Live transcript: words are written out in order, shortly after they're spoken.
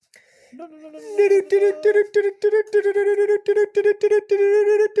The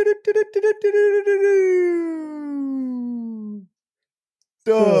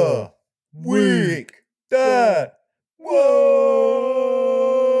week that was.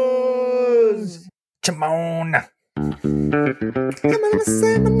 Chimon.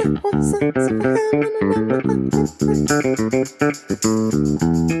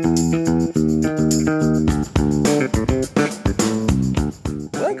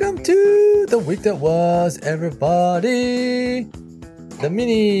 Welcome to the week that was, everybody. The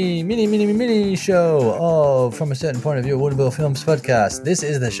mini show of From a Certain Point of View, Woodville Films podcast. This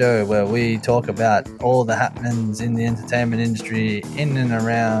is the show where we talk about all the happenings in the entertainment industry in and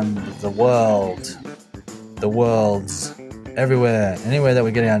around the world. The worlds, everywhere, anywhere that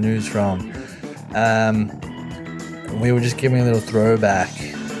we're getting our news from. We were just giving a little throwback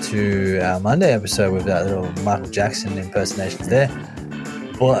to our Monday episode with that little Michael Jackson impersonations there.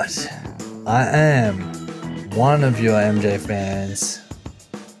 But I am one of your MJ fans,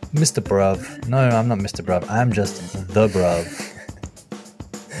 Mr. Bruv. No, I'm not Mr. Bruv. I'm just the Bruv,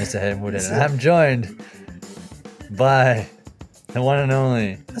 Mr. Hayden Wood. And I'm joined by the one and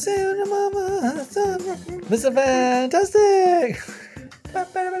only Mr. Fantastic.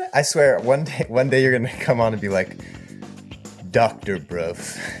 I swear, one day you're gonna come on and be like, Dr.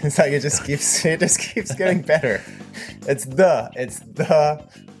 Bruv. It's like it just keeps getting better. It's the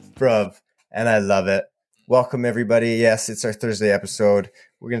Bruv, and I love it. Welcome everybody. Yes, it's our Thursday episode.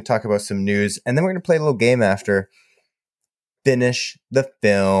 We're gonna talk about some news, and then we're gonna play a little game after. Finish the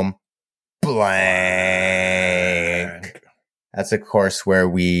film blank. That's of course where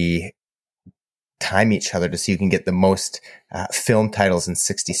we time each other to see who can get the most film titles in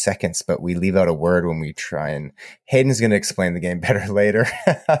 60 seconds, but we leave out a word when we try, and Hayden's going to explain the game better later.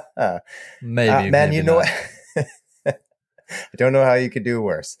 Maybe, man, maybe you know not. what? I don't know how you could do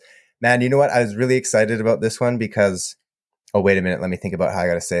worse. Man, you know what? I was really excited about this one because, oh, wait a minute. Let me think about how I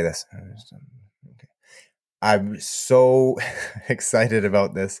got to say this. Okay. I'm so excited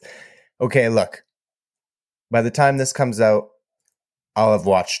about this. Okay, look, by the time this comes out, I'll have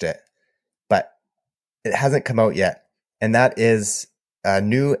watched it. It hasn't come out yet, and that is a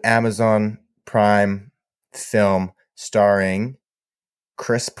new Amazon Prime film starring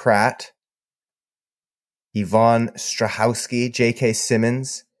Chris Pratt, Yvonne Strahovski, J.K.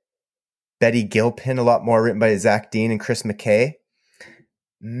 Simmons, Betty Gilpin, a lot more written by Zach Dean and Chris McKay.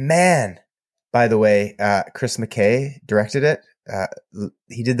 Man, by the way, Chris McKay directed it.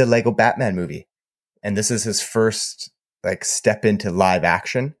 He did the Lego Batman movie, and this is his first step into live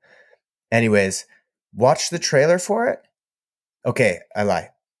action. Anyways, watch the trailer for it. Okay, I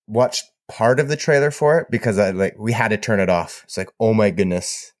lie. Watch part of the trailer for it because we had to turn it off. It's like, oh my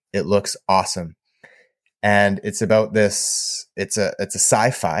goodness, it looks awesome. And it's about this, it's a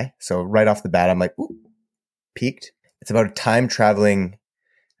sci-fi. So right off the bat, I'm like, ooh, peaked. It's about a time traveling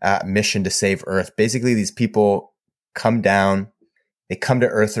mission to save Earth. Basically, these people come down, they come to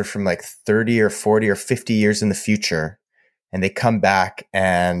Earth, they're from 30 or 40 or 50 years in the future. And they come back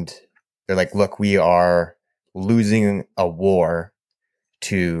and they're like, look, we are losing a war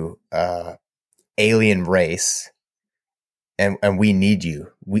to alien race, and we need you.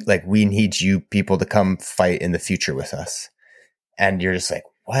 We need you people to come fight in the future with us. And you're just like,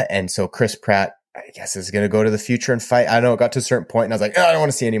 what? And so Chris Pratt, I guess, is going to go to the future and fight. I don't know. It got to a certain point, and I was like, oh, I don't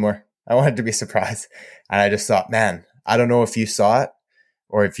want to see anymore. I wanted to be surprised. And I just thought, man, I don't know if you saw it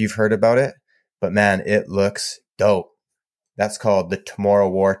or if you've heard about it, but man, it looks dope. That's called The Tomorrow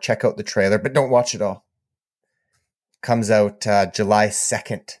War. Check out the trailer, but don't watch it all. Comes out July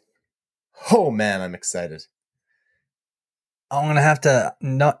 2nd. Oh man, I'm excited. I'm gonna have to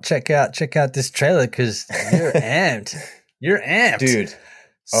not check out this trailer because you're amped. You're amped, dude.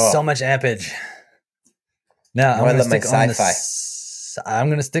 So much ampage. Now I'm gonna stick on I'm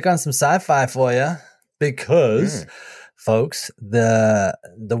gonna stick on some sci-fi for you because, folks, the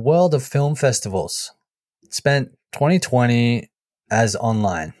world of film festivals spent 2020 as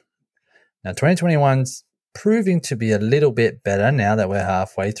online. Now 2021's proving to be a little bit better now that we're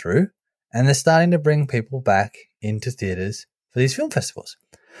halfway through, and they're starting to bring people back into theaters for these film festivals.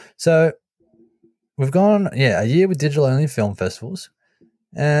 So we've gone a year with digital only film festivals.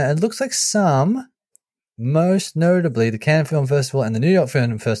 It looks like some, most notably the Cannes Film Festival and the New York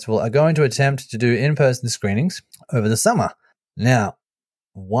Film Festival, are going to attempt to do in-person screenings over the summer. Now,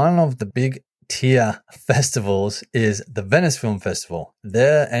 one of the big tier festivals is the Venice Film Festival.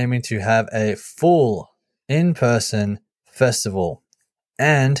 They're aiming to have a full in-person festival,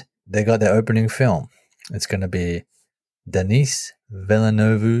 and they got their opening film. It's going to be Denis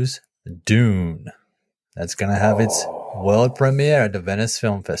Villeneuve's Dune. That's going to have its world premiere at the Venice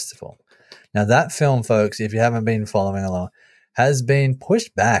Film Festival. Now, that film, folks, if you haven't been following along, has been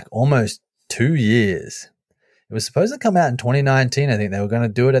pushed back almost 2 years. It was supposed to come out in 2019. I think they were going to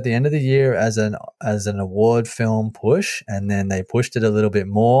do it at the end of the year as an award film push, and then they pushed it a little bit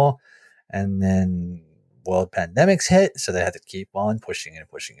more, and then world pandemics hit, so they had to keep on pushing and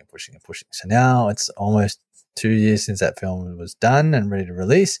pushing and pushing and pushing. So now it's almost 2 years since that film was done and ready to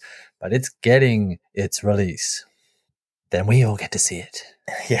release, but it's getting its release. Then we all get to see it.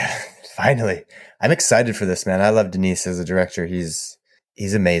 Yeah, finally. I'm excited for this, man. I love Denis as a director. He's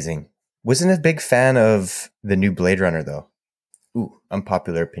amazing. Wasn't a big fan of the new Blade Runner, though. Ooh,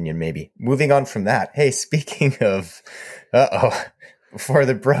 unpopular opinion, maybe. Moving on from that. Hey, speaking of... Before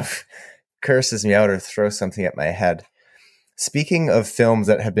the bruv curses me out or throws something at my head. Speaking of films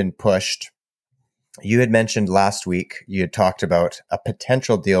that have been pushed, you had mentioned last week, you had talked about a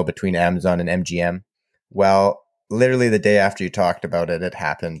potential deal between Amazon and MGM. Well, literally the day after you talked about it, it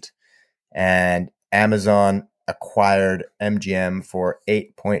happened. And Amazon acquired MGM for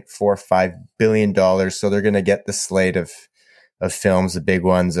 $8.45 billion. So they're going to get the slate of films. The big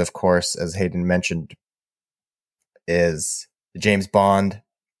ones, of course, as Hayden mentioned, is James Bond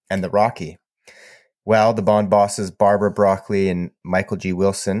and the Rocky. Well, the Bond bosses, Barbara Broccoli and Michael G.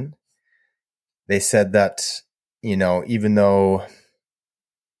 Wilson, they said that, even though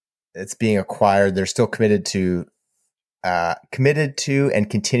it's being acquired, they're still committed to and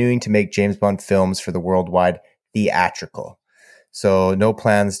continuing to make James Bond films for the worldwide theatrical. So no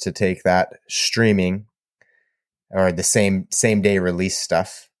plans to take that streaming or the same day release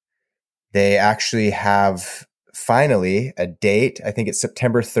stuff. They actually have finally a date. I think it's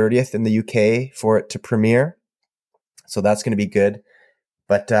September 30th in the UK for it to premiere. So that's going to be good.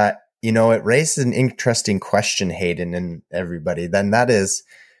 But, it raises an interesting question, Hayden and everybody. Then that is,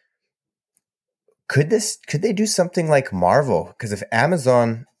 could they do something like Marvel? Because if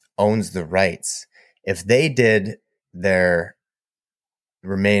Amazon owns the rights, if they did their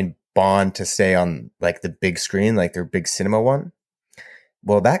Remain Bond to stay on like the big screen, like their big cinema one,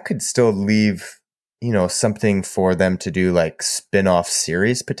 well, that could still leave, something for them to do like spin-off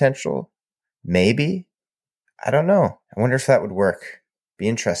series potential. Maybe. I don't know. I wonder if that would work. Be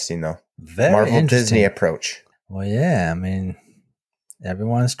interesting though. Very Marvel interesting. Disney approach. Well, yeah, I mean,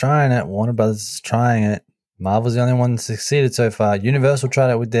 everyone's trying it. Warner Brothers is trying it. Marvel's the only one that succeeded so far. Universal tried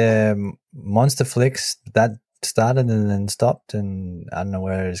it with their monster flicks. That started and then stopped, and I don't know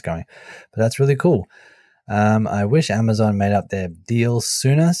where it is going. But that's really cool. I wish Amazon made up their deal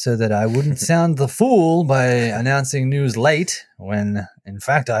sooner so that I wouldn't sound the fool by announcing news late when, in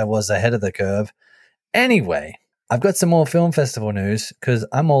fact, I was ahead of the curve. Anyway, I've got some more film festival news because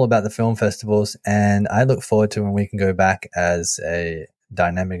I'm all about the film festivals, and I look forward to when we can go back as a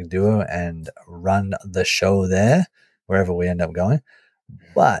dynamic duo and run the show there, wherever we end up going.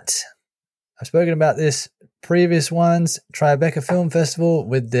 But I've spoken about this previous ones, Tribeca Film Festival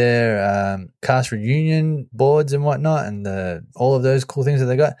with their cast reunion boards and whatnot, and all of those cool things that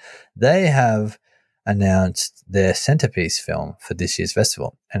they got. They have announced their centerpiece film for this year's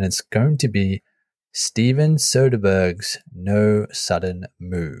festival, and it's going to be Steven Soderbergh's No Sudden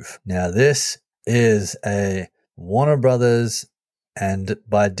Move. Now, this is a Warner Brothers and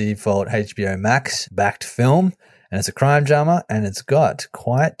by default HBO Max backed film, and it's a crime drama, and it's got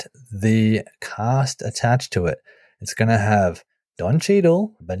quite the cast attached to it. It's going to have Don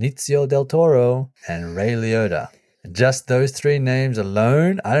Cheadle, Benicio del Toro, and Ray Liotta. Just those three names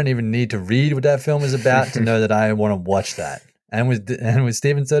alone, I don't even need to read what that film is about to know that I want to watch that. And with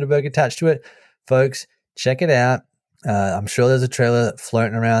Steven Soderbergh attached to it, folks, check it out. I'm sure there's a trailer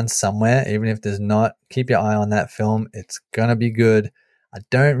floating around somewhere. Even if there's not, keep your eye on that film. It's going to be good. I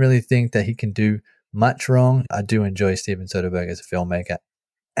don't really think that he can do much wrong. I do enjoy Steven Soderbergh as a filmmaker,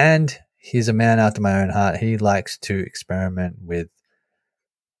 and he's a man after my own heart. He likes to experiment with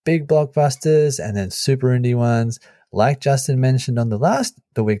big blockbusters and then super indie ones. Like Justin mentioned on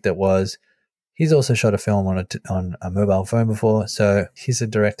the week that was, he's also shot a film on a mobile phone before, so he's a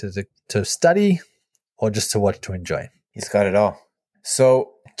director to study or just to watch to enjoy. He's got it all.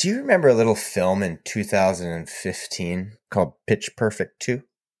 So, do you remember a little film in 2015 called Pitch Perfect 2?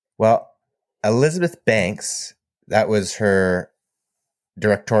 Well, Elizabeth Banks, that was her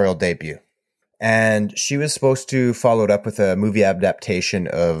directorial debut. And she was supposed to follow it up with a movie adaptation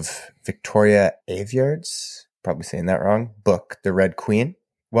of Victoria Aveyard's, probably saying that wrong, book, The Red Queen.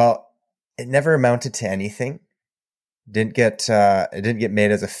 Well, it never amounted to anything. It didn't get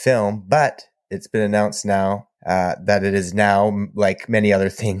made as a film, but it's been announced now that it is now, like many other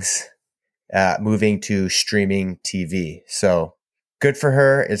things, moving to streaming TV. So good for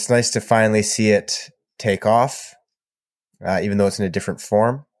her. It's nice to finally see it take off, even though it's in a different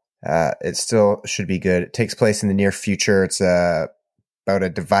form. It still should be good. It takes place in the near future. It's about a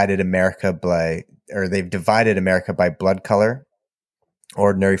divided America they've divided America by blood color.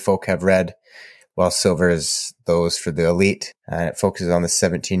 Ordinary folk have red, while silver is those for the elite. It focuses on the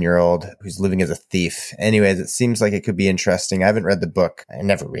 17-year-old who's living as a thief. Anyways, it seems like it could be interesting. I haven't read the book. I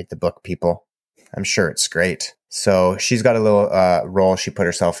never read the book, people. I'm sure it's great. So she's got a little role. She put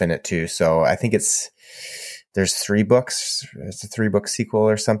herself in it too. So I think there's 3 books. It's a 3-book sequel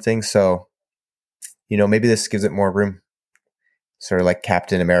or something. So, maybe this gives it more room. Sort of like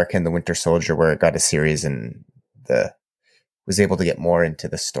Captain America and the Winter Soldier, where it got a series and was able to get more into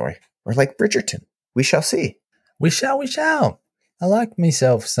the story. Or like Bridgerton. We shall see. We shall. I like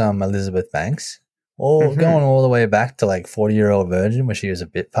myself some Elizabeth Banks. Or going all the way back to like 40-Year-Old Virgin, where she was a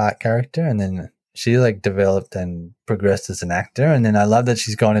bit part character, and then she like developed and progressed as an actor. And then I love that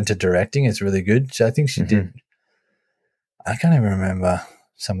she's gone into directing. It's really good. I think she did. I can't even remember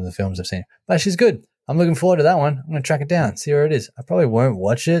some of the films I've seen, but she's good. I'm looking forward to that one. I'm going to track it down, see where it is. I probably won't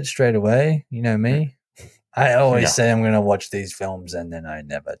watch it straight away. You know me. I always say I'm going to watch these films, and then I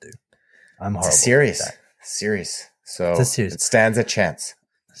never do. I'm horrible. It's a series. So it stands a chance.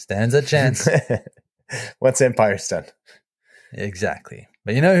 Once Empire's done. Exactly.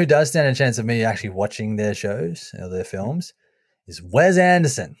 But you know who does stand a chance of me actually watching their shows or their films is Wes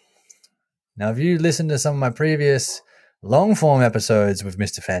Anderson. Now, if you listen to some of my previous long-form episodes with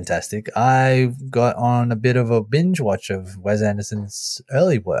Mr. Fantastic, I got on a bit of a binge watch of Wes Anderson's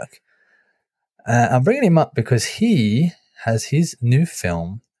early work. I'm bringing him up because he has his new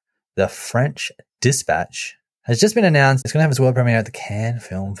film, The French Dispatch, has just been announced. It's going to have its world premiere at the Cannes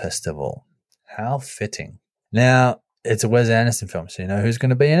Film Festival. How fitting. Now, it's a Wes Anderson film, so you know who's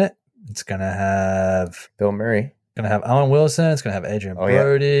going to be in it? It's going to have Bill Murray. It's going to have Owen Wilson. It's going to have Adrian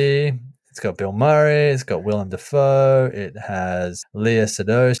Brody. Yeah. It's got Bill Murray. It's got Willem Dafoe. It has Léa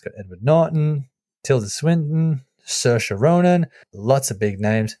Seydoux. It's got Edward Norton, Tilda Swinton, Saoirse Ronan. Lots of big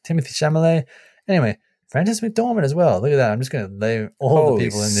names. Timothée Chalamet. Anyway, Frances McDormand as well. Look at that. I'm just going to lay all the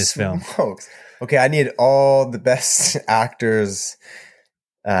people in this film. Okay, I need all the best actors,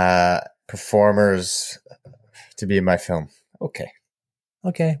 performers to be in my film. Okay,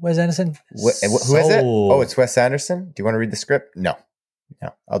 Wes Anderson. Who is it? Oh, it's Wes Anderson. Do you want to read the script? No,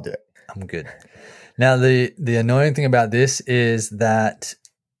 I'll do it. I'm good. Now, the annoying thing about this is that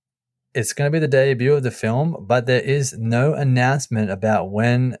it's going to be the debut of the film, but there is no announcement about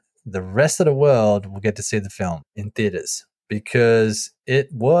when the rest of the world will get to see the film in theaters, because it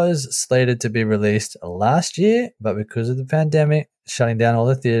was slated to be released last year, but because of the pandemic shutting down all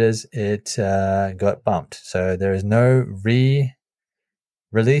the theaters, it got bumped. So there is no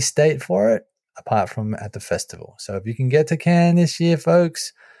release date for it apart from at the festival. So if you can get to Cannes this year,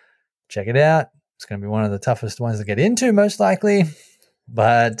 folks, check it out. It's going to be one of the toughest ones to get into, most likely.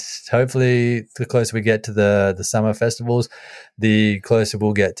 But hopefully, the closer we get to the summer festivals, the closer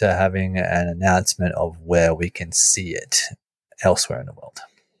we'll get to having an announcement of where we can see it elsewhere in the world.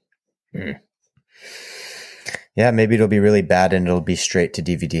 Yeah, maybe it'll be really bad and it'll be straight to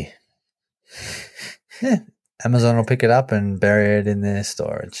DVD. Yeah, Amazon will pick it up and bury it in their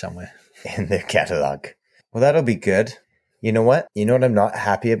storage somewhere. In their catalog. Well, that'll be good. You know what? You know what I'm not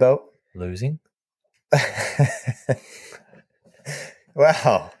happy about? Losing.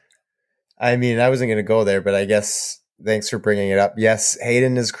 Well, I mean, I wasn't going to go there, but I guess thanks for bringing it up. Yes,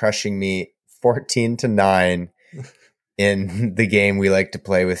 Hayden is crushing me 14-9 in the game we like to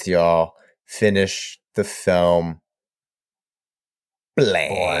play with y'all. Finish the film blank.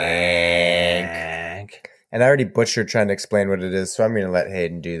 And I already butchered trying to explain what it is, so I'm going to let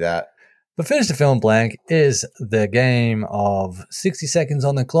Hayden do that. But Finish the Film Blank is the game of 60 seconds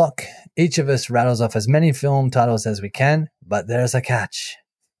on the clock. Each of us rattles off as many film titles as we can, but there's a catch.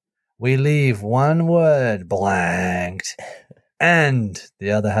 We leave one word blanked, and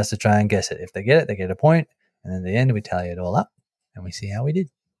the other has to try and guess it. If they get it, they get a point, and in the end, we tally it all up, and we see how we did.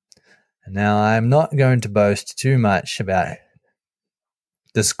 And now I'm not going to boast too much about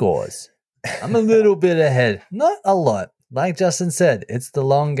the scores. I'm a little bit ahead, not a lot. Like Justin said, it's the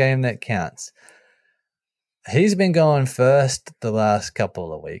long game that counts. He's been going first the last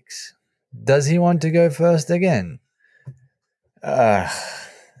couple of weeks. Does he want to go first again? I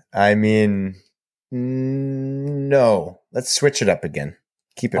mean, no. Let's switch it up again.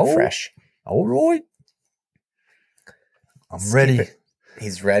 Keep it fresh. All right. I'm ready.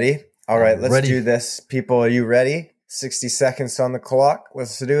 He's ready? All right, let's do this. People, are you ready? 60 seconds on the clock.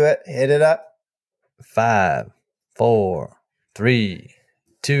 Let's do it. Hit it up. 5, 4, 3,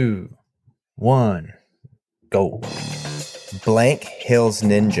 2, 1, go. Blank Hills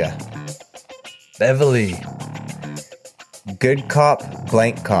Ninja. Beverly. Good cop,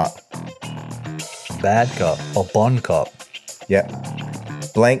 blank cop. Bad cop or Bond cop. Yep.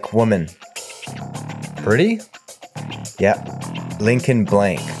 Blank woman. Pretty? Yep. Lincoln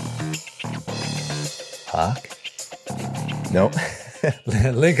blank. Park? Nope.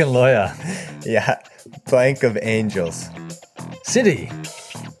 Lincoln lawyer. Yeah. Blank of angels. City.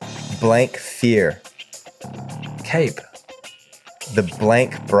 Blank fear. Cape. The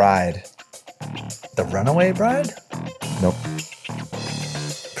blank bride. The runaway bride? Nope.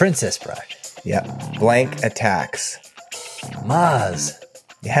 Princess bride. Yeah. Blank attacks. Mars.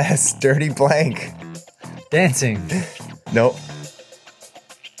 Yes. Dirty blank. Dancing. Nope.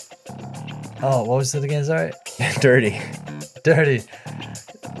 Oh, what was it again? Sorry. Dirty. Dirty.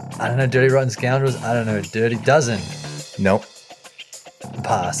 I don't know. Dirty Rotten Scoundrels. I don't know. Dirty Dozen. Nope.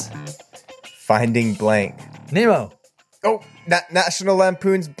 Pass. Finding blank. Nemo. Oh, National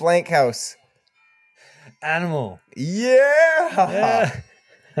Lampoon's Blank House. Animal. Yeah.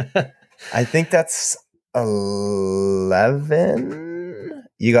 I think that's 11.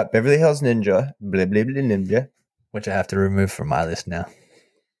 You got Beverly Hills Ninja. Blah, blah, blah, Ninja. Which I have to remove from my list now.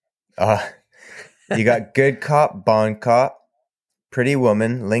 You got Good Cop, Bond Cop, Pretty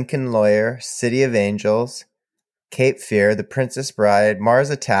Woman, Lincoln Lawyer, City of Angels, Cape Fear, The Princess Bride, Mars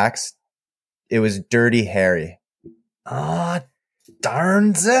Attacks. It was Dirty Harry. Ah,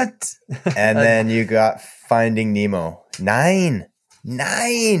 darns it. And then you got Finding Nemo. 9.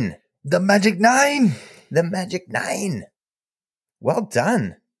 The Magic 9. The Magic 9. Well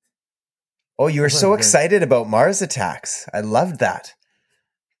done. Oh, you were so excited about Mars Attacks. I loved that.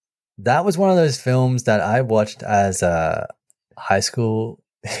 That was one of those films that I watched as a high school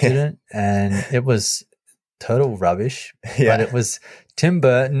student, and it was total rubbish. Yeah. But it was Tim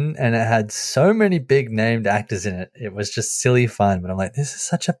Burton, and it had so many big named actors in it. It was just silly fun. But I'm like, this is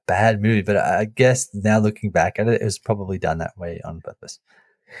such a bad movie. But I guess now looking back at it, it was probably done that way on purpose.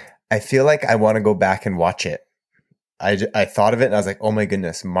 I feel like I want to go back and watch it. I thought of it and I was like, oh my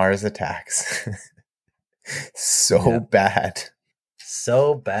goodness, Mars Attacks. Bad.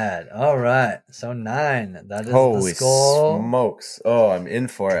 So bad. All right. So 9. That is Holy the score. Smokes. Oh, I'm in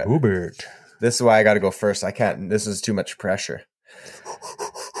for it. Hubert. This is why I got to go first. I can't. This is too much pressure.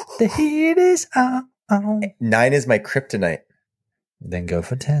 The heat is on. 9 is my kryptonite. Then go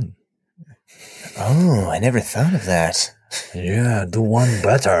for 10. Oh, I never thought of that. Yeah, do one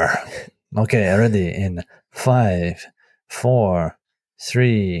better. Okay, ready in 5, 4,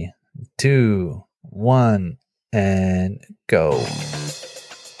 3, 2, 1, and go.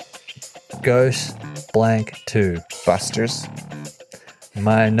 Ghost blank 2. Busters.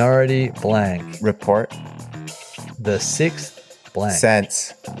 Minority blank. Report. The 6th blank.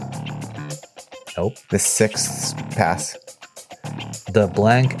 Sense. Nope. The 6th pass. The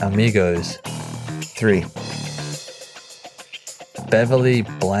blank Amigos. 3. Beverly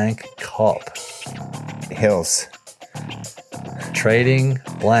blank Cop. Hills. Trading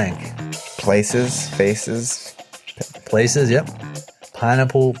blank. Places. Faces. Places, yep.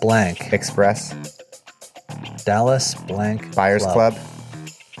 Pineapple blank. Express. Dallas blank. Buyers Club.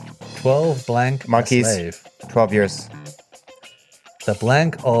 12 blank. Monkeys. Slave. 12 years. The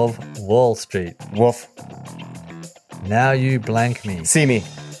blank of Wall Street. Wolf. Now you blank me. See me.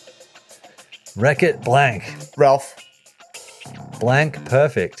 Wreck-It blank. Ralph. Blank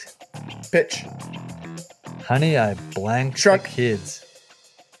perfect. Pitch. Honey, I blank Shrunk. the kids.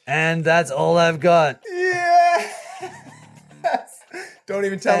 And that's all I've got. Yeah. Don't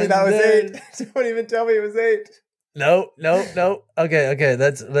even tell me that was 8. Don't even tell me it was 8. No. Okay.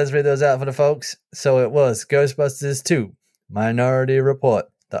 Let's read those out for the folks. So it was Ghostbusters 2, Minority Report.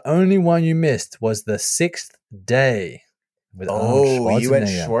 The only one you missed was The Sixth Day. With Arnold Schwarzenegger. You went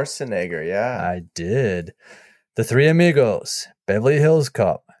Schwarzenegger, yeah. I did. The Three Amigos, Beverly Hills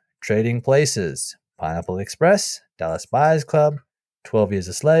Cop, Trading Places, Pineapple Express, Dallas Buyers Club, 12 Years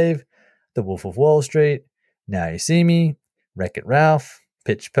a Slave, The Wolf of Wall Street, Now You See Me, Wreck-It Ralph,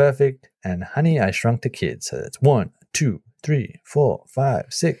 Pitch Perfect, and Honey, I Shrunk the Kids. So that's 1, 2, 3, 4, 5,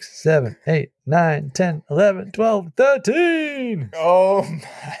 6, 7, 8, 9, 10, 11, 12, 13. Oh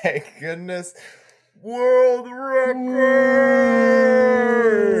my goodness. World record!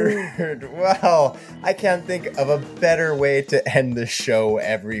 Well, I can't think of a better way to end the show,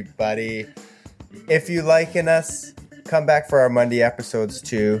 everybody. If you liking us, come back for our Monday episodes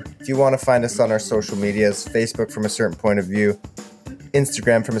too. If you want to find us on our social medias, Facebook From a Certain Point of View,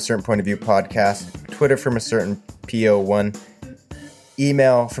 Instagram From a Certain Point of View podcast, Twitter From a Certain PO1,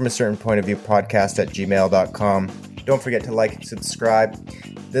 email From a Certain Point of View podcast at gmail.com. Don't forget to like and subscribe.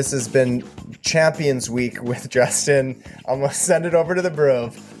 This has been Champions Week with Justin. I'm going to send it over to the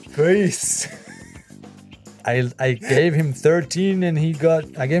Brove. Peace. I gave him 13 and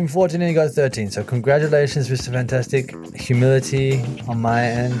I gave him 14 and he got 13. So congratulations, Mr. Fantastic. Humility on my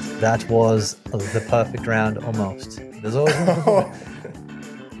end. That was the perfect round almost. There's always room for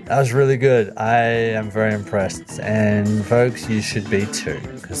it. That was really good. I am very impressed. And folks, you should be too,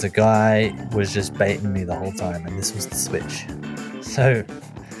 because the guy was just baiting me the whole time, and this was the switch. So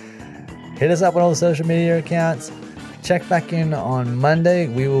hit us up on all the social media accounts. Check back in on Monday.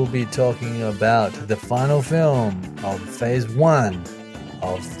 We will be talking about the final film of Phase 1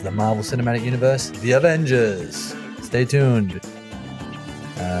 of the Marvel Cinematic Universe, The Avengers. Stay tuned.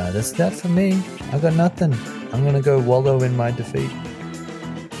 That's that for me. I got nothing. I'm going to go wallow in my defeat.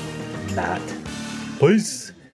 Not. Peace.